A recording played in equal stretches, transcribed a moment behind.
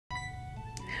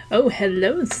Oh,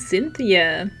 hello,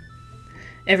 Cynthia!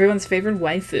 Everyone's favorite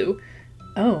waifu.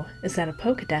 Oh, is that a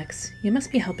Pokedex? You must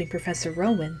be helping Professor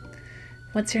Rowan.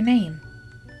 What's your name?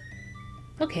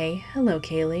 Okay, hello,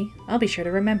 Kaylee. I'll be sure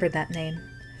to remember that name.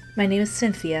 My name is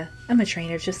Cynthia. I'm a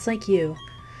trainer just like you.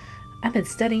 I've been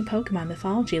studying Pokemon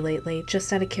mythology lately,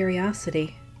 just out of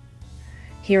curiosity.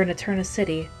 Here in Eterna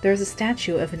City, there is a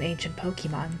statue of an ancient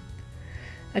Pokemon.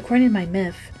 According to my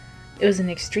myth, it was an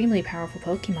extremely powerful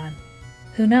Pokemon.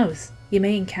 Who knows, you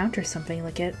may encounter something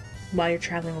like it while you're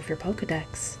traveling with your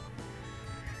Pokedex.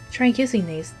 Try using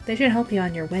these, they should help you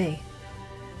on your way.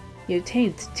 You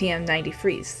obtained TM90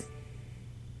 Freeze.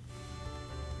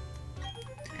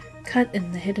 Cut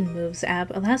in the Hidden Moves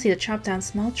app allows you to chop down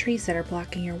small trees that are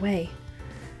blocking your way.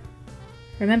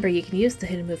 Remember, you can use the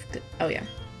Hidden Move oh yeah.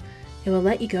 It will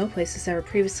let you go places that were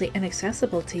previously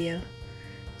inaccessible to you.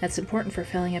 That's important for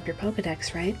filling up your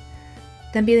Pokedex, right?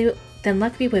 Then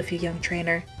luck be with you, young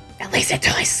trainer. At least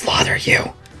until I slaughter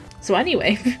you! So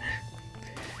anyway,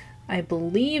 I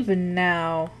believe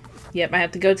now... Yep, I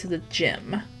have to go to the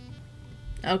gym.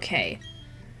 Okay.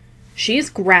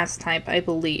 She's grass type, I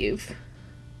believe.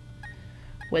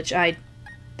 Which I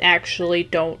actually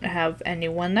don't have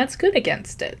anyone that's good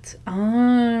against it.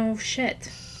 Oh,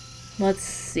 shit. Let's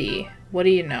see. What do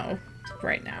you know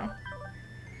right now?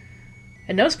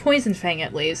 It knows Poison Fang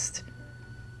at least.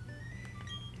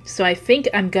 So I think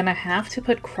I'm gonna have to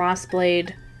put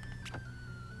Crossblade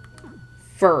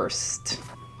first.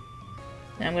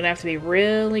 And I'm gonna have to be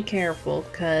really careful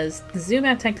because the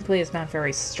Zubat technically is not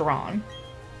very strong.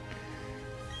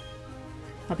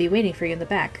 I'll be waiting for you in the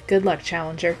back. Good luck,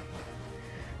 Challenger.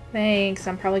 Thanks,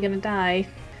 I'm probably gonna die.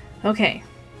 Okay,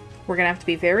 we're gonna have to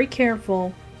be very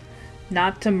careful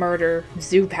not to murder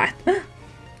Zubat.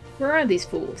 Where are these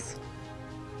fools?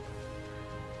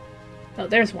 Oh,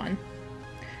 there's one.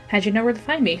 How'd you know where to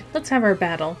find me? Let's have our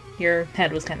battle. Your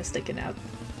head was kind of sticking out.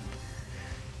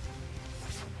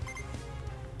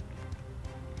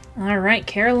 Alright,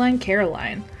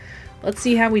 Caroline. Let's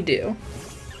see how we do.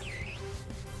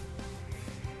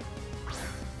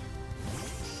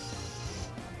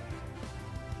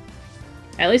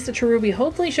 At least the Cherubi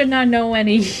hopefully should not know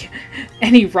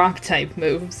any rock type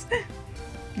moves.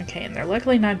 Okay, and they're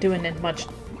luckily not doing much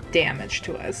damage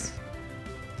to us.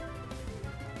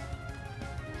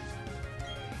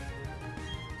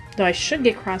 Though I should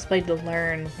get Crossblade to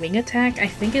learn Wing Attack. I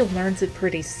think it learns it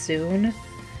pretty soon.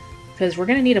 Because we're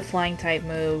going to need a flying type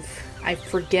move. I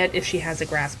forget if she has a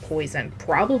grass poison.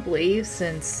 Probably,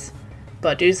 since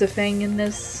Budu's a thing in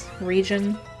this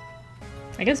region.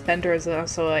 I guess Bender is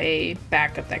also a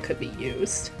backup that could be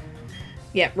used.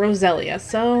 Yeah, Roselia.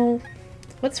 So,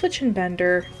 let's switch in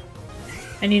Bender.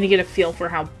 I need to get a feel for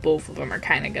how both of them are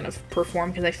kind of going to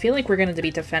perform. Because I feel like we're going to be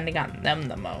defending on them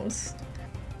the most.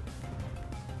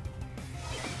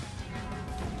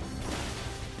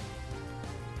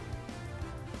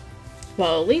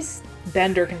 Well, at least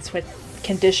Bender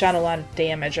can dish out a lot of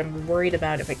damage. I'm worried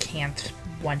about if it can't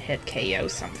one-hit KO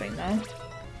something, though.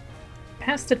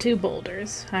 Past the two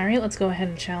boulders. Alright, let's go ahead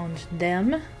and challenge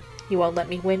them. You won't let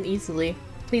me win easily.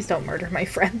 Please don't murder my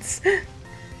friends.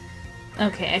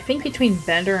 Okay, I think between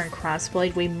Bender and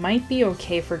Crossblade, we might be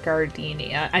okay for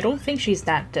Gardenia. I don't think she's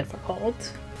that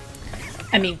difficult.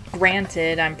 I mean,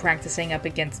 granted, I'm practicing up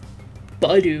against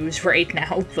Budu's right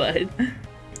now, but...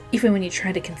 Even when you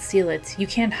try to conceal it, you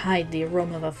can't hide the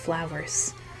aroma of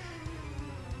flowers.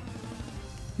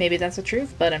 Maybe that's the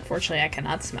truth, but unfortunately I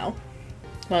cannot smell.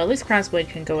 Well, at least Crossblade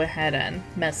can go ahead and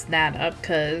mess that up,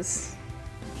 because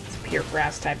it's pure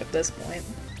grass type at this point.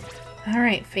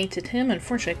 Alright, fainted him.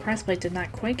 Unfortunately, Crossblade did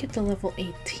not quite get to level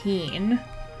 18.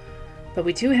 But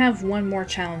we do have one more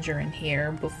challenger in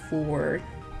here before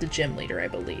the gym leader, I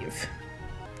believe.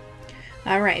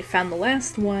 Alright, found the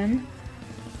last one.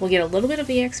 We'll get a little bit of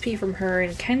EXP from her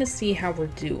and kind of see how we're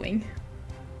doing.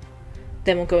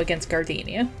 Then we'll go against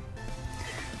Gardenia.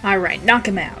 Alright, knock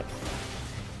him out.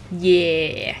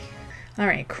 Yeah.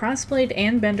 Alright, Crossblade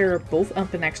and Bender are both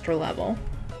up an extra level.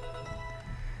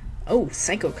 Oh,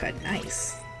 Psycho Cut,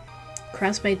 nice.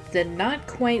 Crossblade did not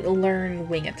quite learn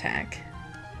Wing Attack.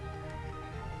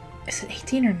 Is it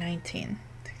 18 or 19?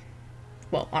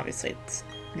 Well, obviously it's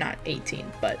not 18,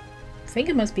 but I think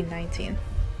it must be 19.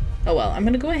 Oh well, I'm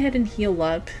gonna go ahead and heal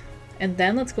up, and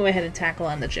then let's go ahead and tackle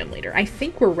on the gym leader. I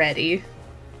think we're ready.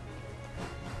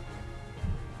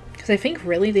 Because I think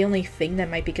really the only thing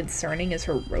that might be concerning is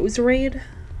her Roserade,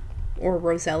 or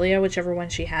Roselia, whichever one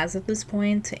she has at this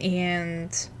point,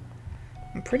 and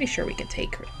I'm pretty sure we can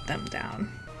take them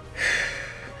down.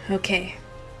 Okay,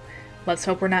 let's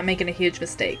hope we're not making a huge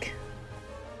mistake.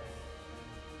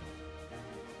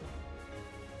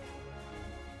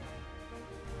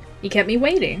 You kept me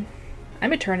waiting.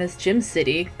 I'm Eterna's Gym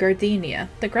City, Gardenia,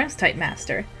 the grass-type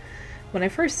master. When I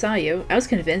first saw you, I was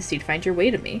convinced you'd find your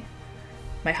way to me.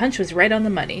 My hunch was right on the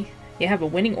money. You have a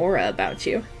winning aura about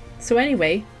you. So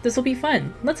anyway, this'll be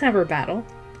fun. Let's have our battle.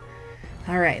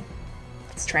 Alright,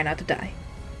 let's try not to die.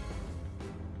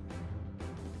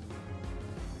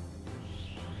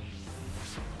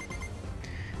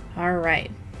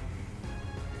 Alright.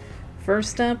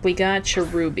 First up, we got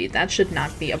Cherubi. That should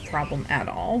not be a problem at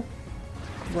all.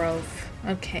 Growth.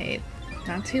 Okay,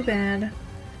 not too bad.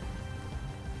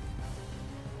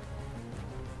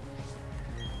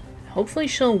 Hopefully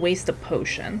she'll waste a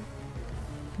potion.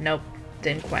 Nope,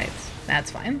 didn't quite.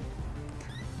 That's fine.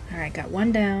 Alright, got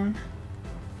one down.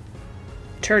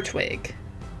 Turtwig.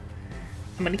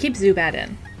 I'm gonna keep Zubat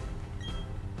in.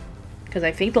 Because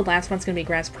I think the last one's gonna be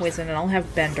Grass Poison, and I'll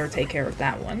have Bender take care of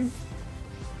that one.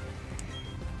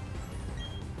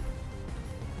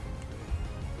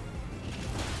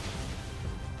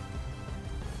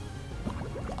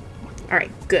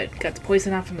 Alright, good. Got the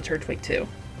poison off from the Turtwig too.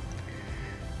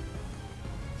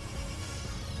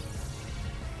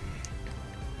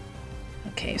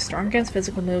 Okay, strong against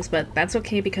physical moves, but that's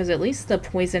okay because at least the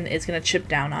poison is going to chip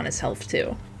down on his health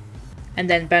too. And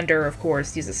then Bender, of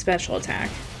course, uses special attack.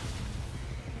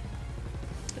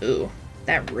 Ooh,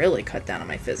 that really cut down on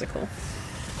my physical.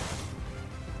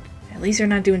 At least you're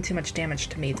not doing too much damage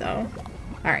to me though.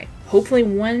 Alright, hopefully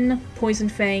one Poison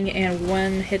Fang and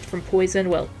one hit from poison.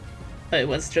 Well, it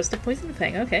was just a Poison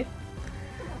Fang, okay.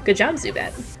 Good job,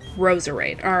 Zubat.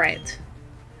 Roserade, alright.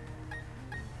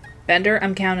 Bender,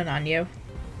 I'm counting on you.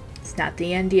 It's not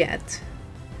the end yet.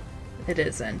 It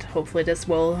isn't. Hopefully this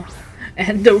will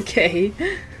end okay.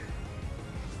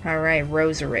 Alright,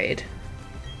 Roserade.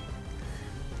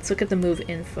 Let's look at the move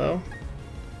info.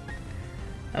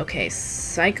 Okay,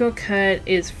 Psycho Cut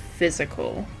is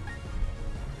physical.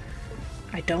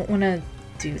 I don't want to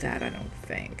do that, I don't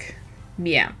think.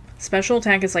 Yeah, special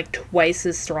attack is like twice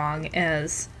as strong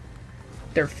as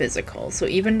their physical. So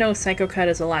even though Psycho Cut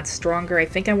is a lot stronger, I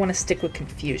think I want to stick with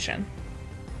Confusion.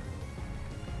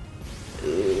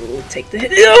 Ooh, take the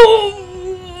hit. Oh!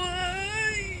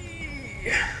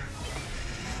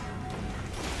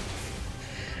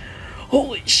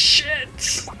 Holy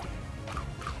shit!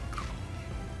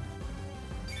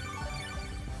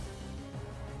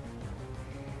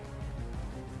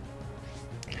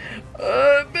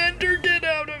 Bender, get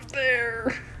out of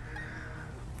there!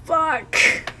 Fuck!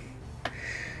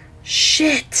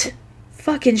 Shit!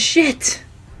 Fucking shit!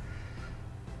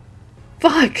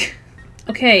 Fuck!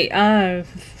 Okay,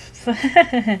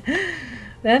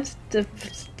 that's the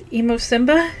Emo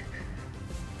Simba?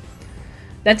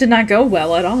 That did not go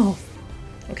well at all.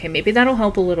 Okay, maybe that'll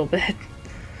help a little bit.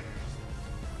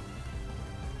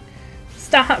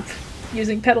 Stop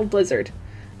using Petal Blizzard.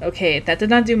 Okay, that did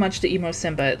not do much to Emo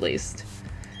Simba at least.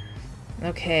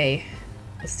 Okay,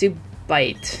 let's do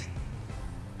Bite.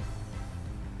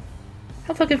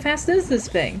 How fucking fast is this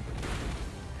thing?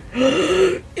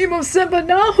 Emo Simba,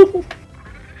 no!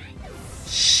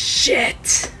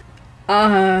 Shit!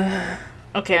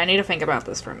 Okay, I need to think about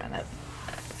this for a minute.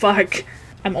 Fuck.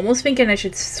 I'm almost thinking I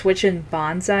should switch in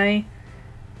Bonsai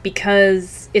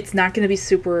because it's not going to be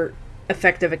super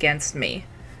effective against me.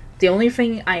 The only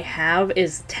thing I have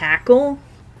is Tackle,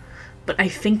 but I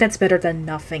think that's better than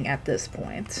nothing at this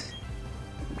point.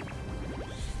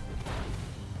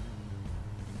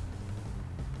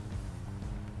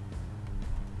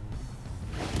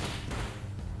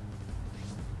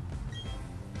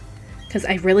 Because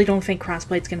I really don't think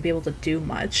Crossblade's going to be able to do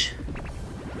much.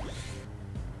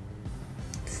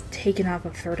 It's taken off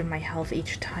a third of my health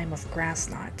each time with Grass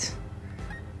Knot.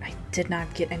 I did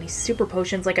not get any super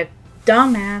potions like a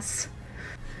dumbass.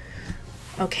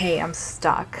 Okay, I'm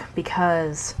stuck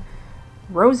because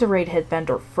Roserade hit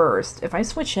Bender first. If I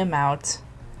switch him out,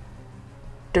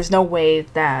 there's no way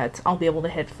that I'll be able to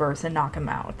hit first and knock him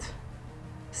out.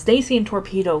 Stacy and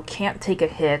Torpedo can't take a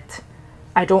hit.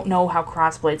 I don't know how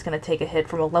Crossblade's gonna take a hit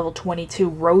from a level 22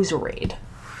 Roserade.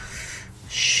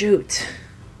 Shoot.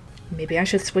 Maybe I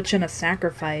should switch in a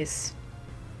Sacrifice.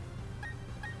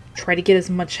 Try to get as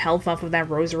much health off of that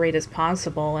Roserade as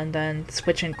possible, and then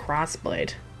switch in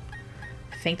Crossblade.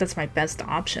 I think that's my best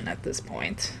option at this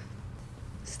point.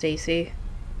 Stacy,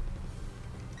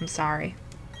 I'm sorry.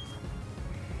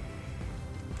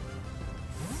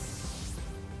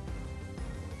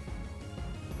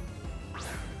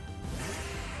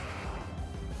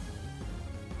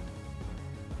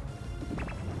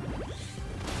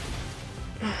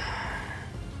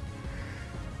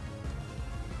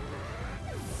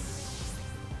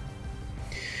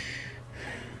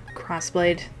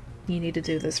 Crossblade, you need to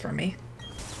do this for me.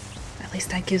 At least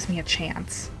that gives me a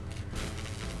chance.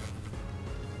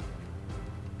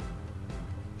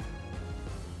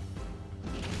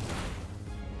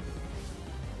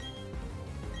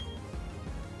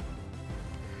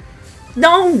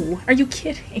 No! Are you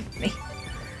kidding me?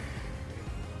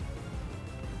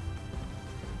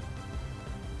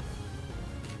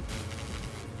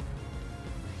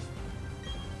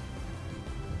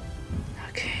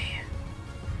 Okay.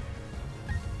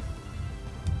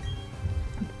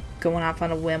 I'm going off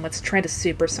on a whim. Let's try to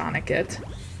supersonic it.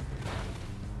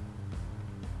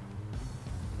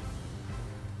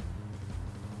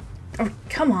 Oh,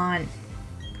 come on.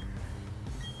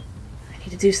 I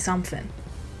need to do something.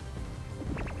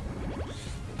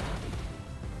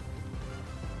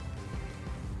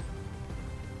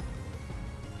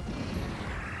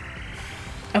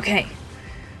 Okay.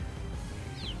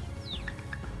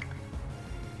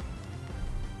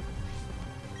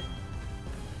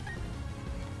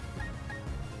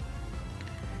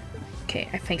 Okay,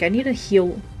 I think I need to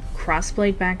heal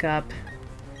Crossblade back up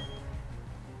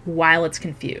while it's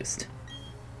confused.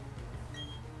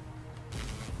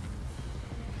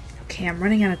 Okay, I'm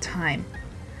running out of time.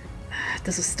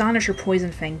 Does Astonish or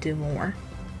Poison Fang do more?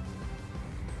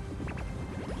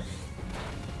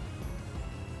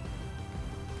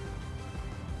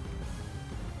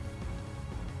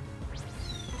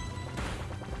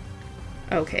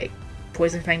 Okay,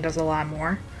 Poison Fang does a lot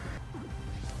more.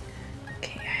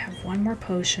 Okay, I have one more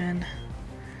potion.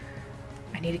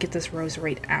 I need to get this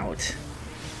Roserade out.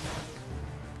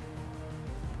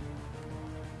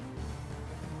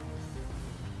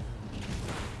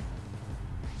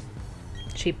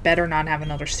 She better not have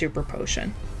another super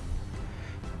potion.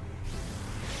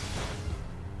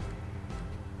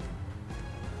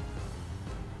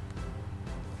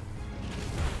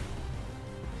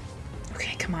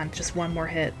 Okay, come on, just one more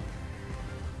hit.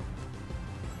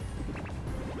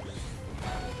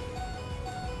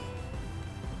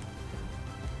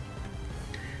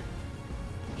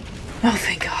 Oh,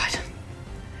 thank God.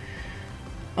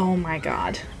 Oh my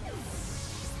God.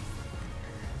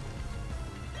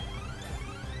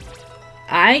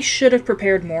 I should have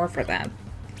prepared more for that.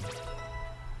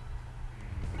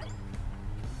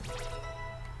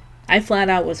 I flat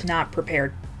out was not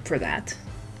prepared for that.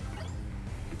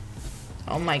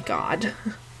 Oh my God.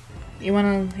 You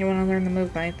wanna learn the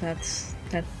move bite? That's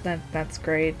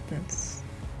great. That's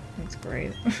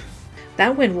great.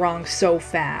 That went wrong so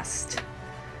fast.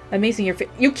 Amazing,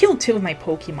 you killed 2 of my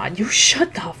Pokemon. You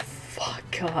shut the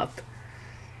fuck up.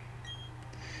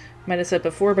 Might have said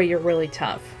before, but you're really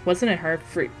tough. Wasn't it hard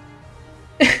for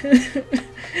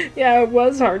Yeah, it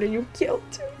was hard and you killed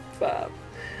 2 of them.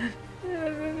 I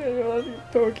love you,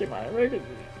 Pokemon.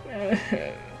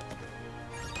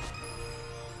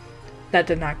 That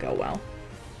did not go well.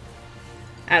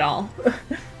 At all.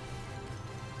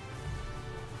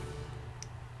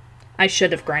 I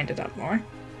should have grinded up more.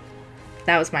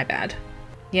 That was my bad.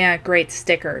 Yeah, great,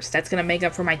 stickers. That's gonna make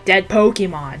up for my dead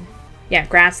Pokemon. Yeah,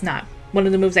 Grass Knot. One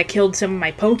of the moves that killed some of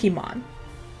my Pokemon.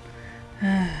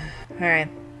 Alright.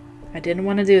 I didn't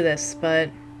want to do this, but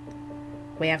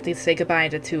we have to say goodbye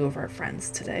to 2 of our friends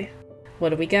today. What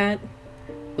do we got?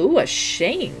 Ooh, a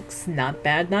Shanks. Not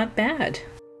bad, not bad.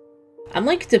 I'm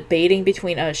like debating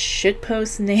between a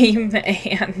shitpost name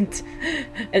and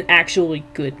an actually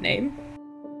good name.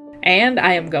 And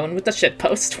I am going with the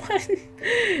shitpost one.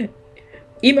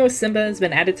 Emo Simba has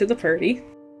been added to the party.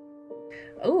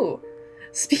 Oh,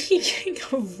 speaking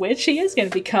of which, he is going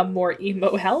to become more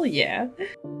emo, hell yeah.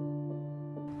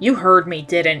 You heard me,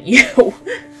 didn't you?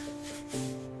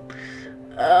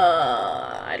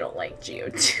 I don't like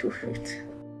Geodude.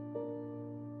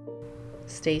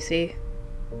 Stacy,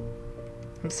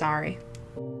 I'm sorry.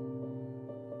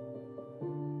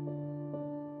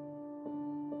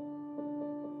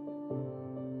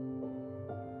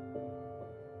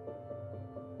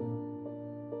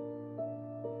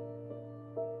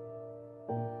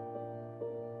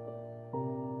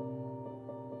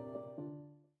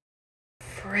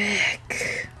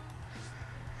 Frick.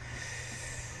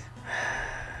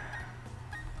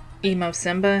 Emo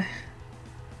Simba,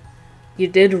 you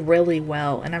did really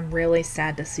well, and I'm really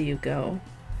sad to see you go.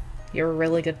 You're a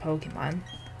really good Pokemon.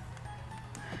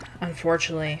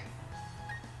 Unfortunately,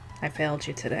 I failed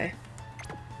you today.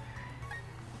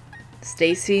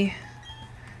 Stacy,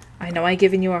 I know I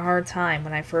given you a hard time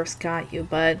when I first got you,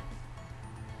 but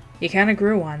you kinda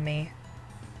grew on me.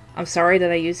 I'm sorry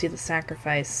that I used you to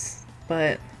sacrifice,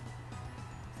 but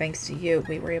thanks to you,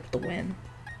 we were able to win.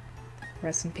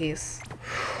 Rest in peace.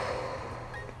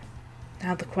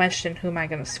 Now the question, who am I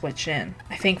gonna switch in?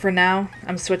 I think for now,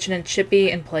 I'm switching in Chippy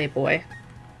and Playboy.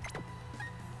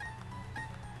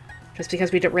 Just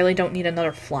because we really don't need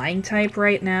another flying type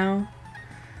right now.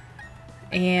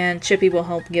 And Chippy will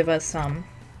help give us some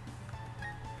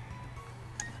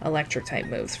electric type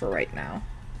moves for right now.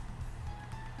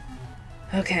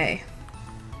 Okay.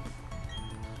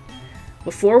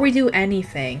 Before we do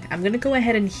anything, I'm gonna go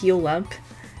ahead and heal up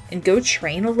and go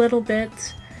train a little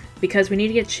bit because we need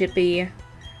to get Chippy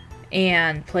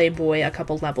and Playboy a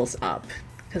couple levels up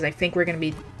because I think we're gonna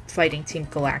be fighting Team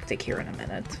Galactic here in a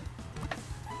minute.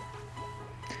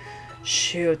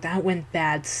 Shoot, that went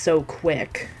bad so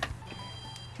quick.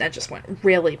 That just went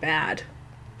really bad.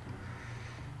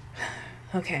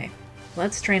 Okay,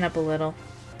 let's train up a little.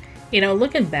 You know,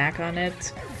 looking back on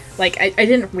it, like, I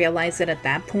didn't realize it at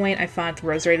that point. I thought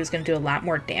Roserade was going to do a lot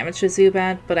more damage to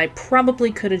Zubat, but I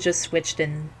probably could have just switched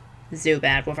in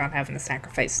Zubat without having to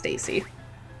sacrifice Stacy.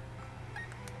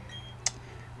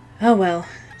 Oh well.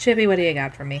 Chippy, what do you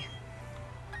got for me?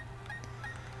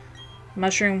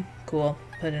 Mushroom? Cool.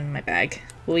 Put it in my bag.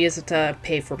 We'll use it to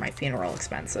pay for my funeral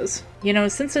expenses. You know,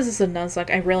 since this is a Nuzlocke,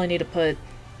 I really need to put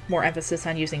more emphasis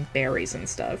on using berries and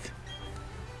stuff.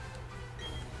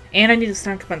 And I need to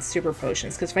stock up on super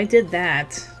potions, because if I did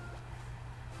that,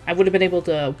 I would have been able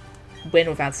to win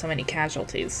without so many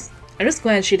casualties. I'm just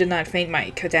glad she did not faint my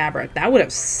Kadabra. That would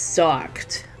have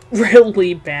sucked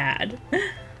really bad.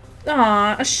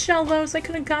 Aw, a Shellos, I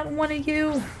could have gotten one of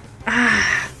you.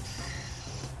 Ah,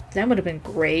 that would have been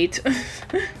great.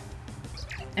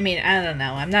 I mean, I don't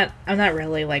know. I'm not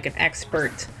really like an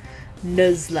expert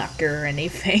Nuzlocke or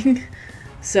anything.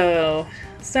 So,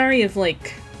 sorry if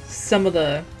like some of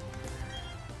the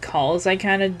calls I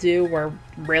kind of do were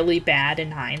really bad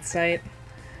in hindsight.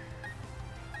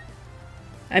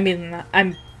 I mean,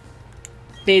 I'm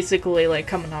basically like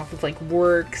coming off of like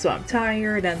work, so I'm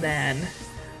tired, and then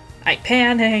I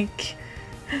panic,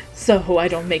 so I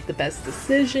don't make the best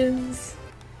decisions.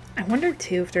 I wonder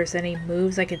too if there's any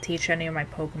moves I could teach any of my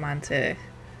Pokemon to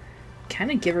kind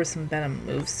of give her some better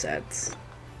movesets.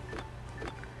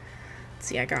 Let's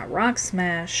see, I got Rock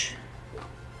Smash,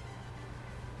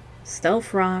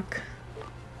 Stealth Rock,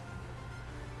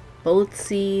 Bullet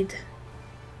Seed,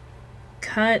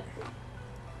 Cut,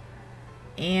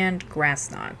 and Grass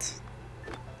Knot.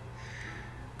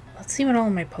 Let's see what all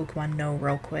of my Pokemon know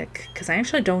real quick, because I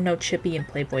actually don't know Chippy and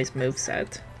Playboy's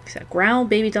moveset. Got Growl,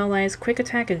 Baby Doll Eyes, Quick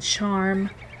Attack, and Charm,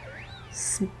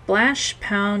 Splash,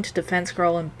 Pound, Defense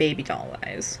Curl, and Baby Doll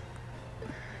Eyes.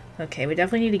 Okay, we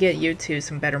definitely need to get you two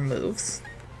some better moves.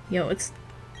 You know, let's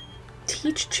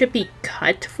teach Chippy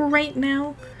Cut for right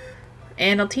now,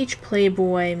 and I'll teach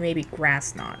Playboy maybe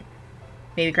Grass Knot.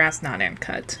 Maybe Grass Knot and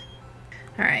Cut.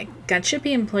 Alright, got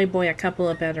Chippy and Playboy a couple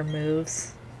of better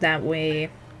moves. That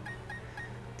way,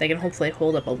 they can hopefully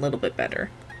hold up a little bit better.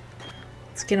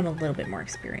 Let's get him a little bit more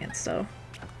experience, though.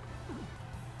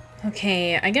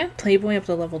 Okay, I got Playboy up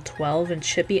to level 12 and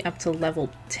Chippy up to level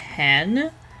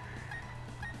 10.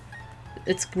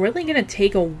 It's really gonna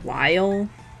take a while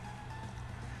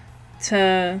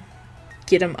to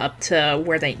get them up to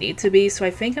where they need to be, so I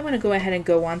think I'm gonna go ahead and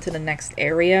go on to the next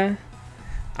area.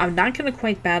 I'm not gonna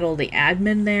quite battle the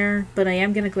admin there, but I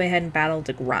am gonna go ahead and battle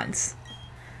the grunts,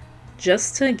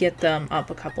 just to get them up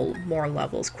a couple more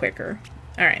levels quicker.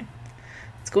 Alright.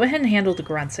 Let's go ahead and handle the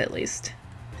grunts at least.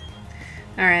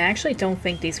 Alright, I actually don't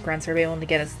think these grunts are able to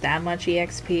get us that much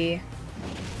EXP.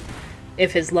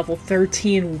 If his level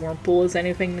 13 Wurmple is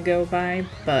anything to go by,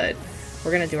 but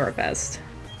we're gonna do our best.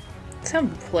 Let's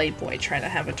have Playboy try to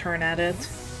have a turn at it.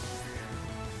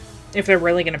 If they're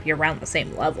really gonna be around the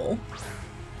same level.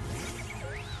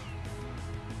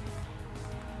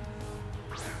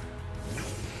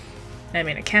 I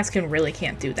mean, a Cascoon really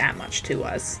can't do that much to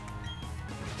us.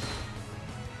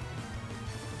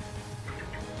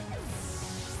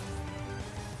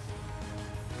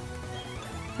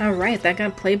 Alright, that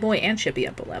got Playboy and Chippy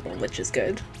up a level, which is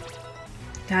good.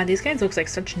 God, these guys look like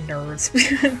such nerds.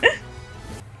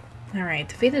 Alright,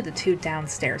 defeated the two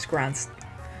downstairs grunts.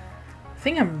 The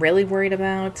thing I'm really worried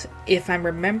about, if I'm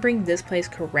remembering this place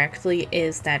correctly,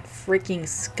 is that freaking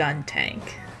Scun Tank.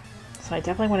 So I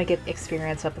definitely want to get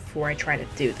experience up before I try to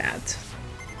do that.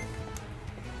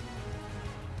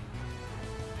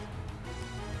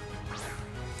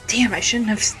 Damn, I shouldn't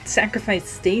have sacrificed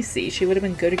Stacy. She would have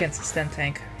been good against the Scun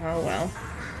Tank. Oh well.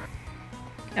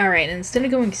 Alright, instead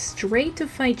of going straight to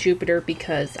fight Jupiter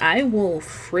because I will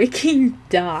freaking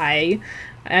die,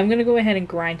 I'm gonna go ahead and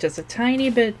grind just a tiny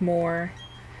bit more,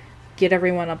 get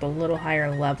everyone up a little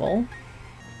higher level.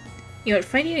 You know,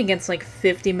 fighting against like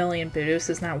 50 million Budos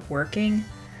is not working.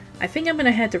 I think I'm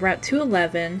gonna head to Route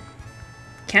 211,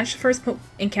 catch the first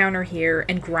encounter here,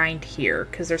 and grind here,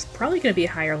 because there's probably gonna be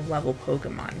higher level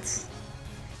Pokemons.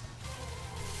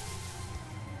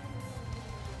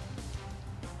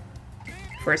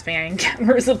 First thing I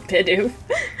encounter is a Bidoof.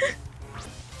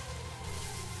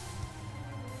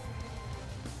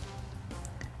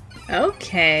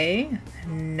 Okay.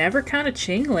 Never caught a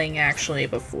Chingling actually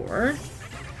before.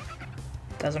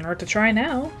 Doesn't hurt to try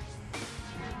now.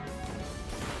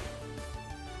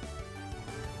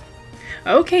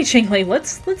 Okay, Chingling,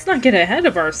 let's not get ahead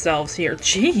of ourselves here.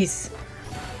 Jeez.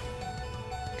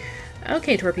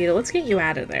 Okay, Torpedo, let's get you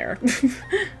out of there.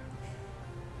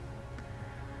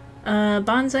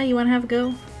 Bonsai, you wanna have a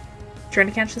go? Trying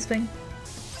to catch this thing?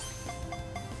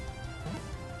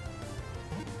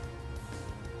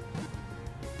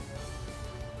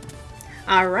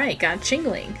 Alright, got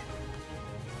Chingling.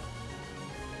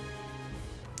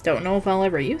 Don't know if I'll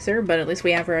ever use her, but at least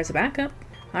we have her as a backup.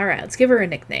 Alright, let's give her a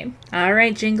nickname.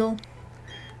 Alright, Jingle.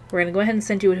 We're gonna go ahead and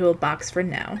send you into a box for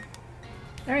now.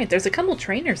 Alright, there's a couple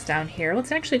trainers down here.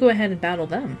 Let's actually go ahead and battle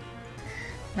them.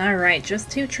 Alright,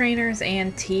 just 2 trainers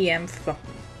and TM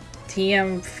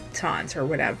Taunt or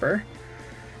whatever.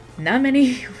 Not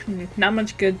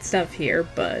much good stuff here,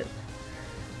 but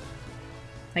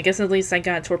I guess at least I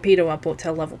got Torpedo up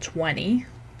to level 20.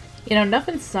 You know,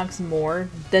 nothing sucks more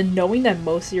than knowing that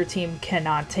most of your team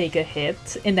cannot take a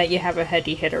hit and that you have a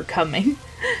heavy hitter coming.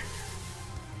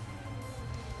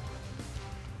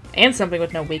 And something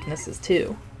with no weaknesses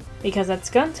too. Because that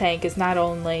Skuntank is not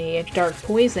only Dark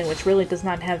Poison, which really does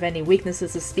not have any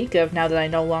weaknesses to speak of now that I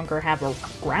no longer have a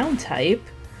ground type,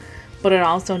 but it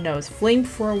also knows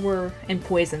Flamethrower and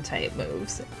Poison type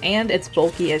moves, and it's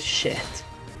bulky as shit.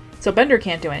 So Bender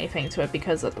can't do anything to it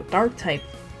because of the Dark type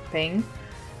thing,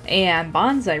 and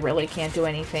Bonsai really can't do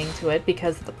anything to it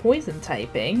because of the Poison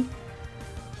typing.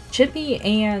 Chippy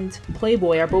and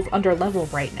Playboy are both under level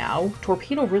right now.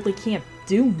 Torpedo really can't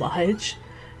do much.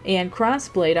 And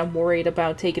Crossblade, I'm worried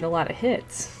about taking a lot of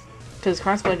hits. Because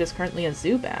Crossblade is currently a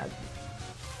Zubat.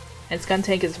 And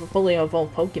Skuntank is a fully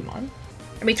evolved Pokemon.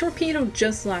 I mean, Torpedo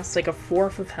just lost like a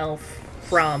 4th of health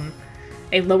from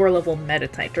a lower level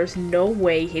Meta-type. There's no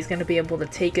way he's going to be able to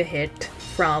take a hit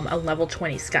from a level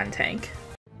 20 Skuntank.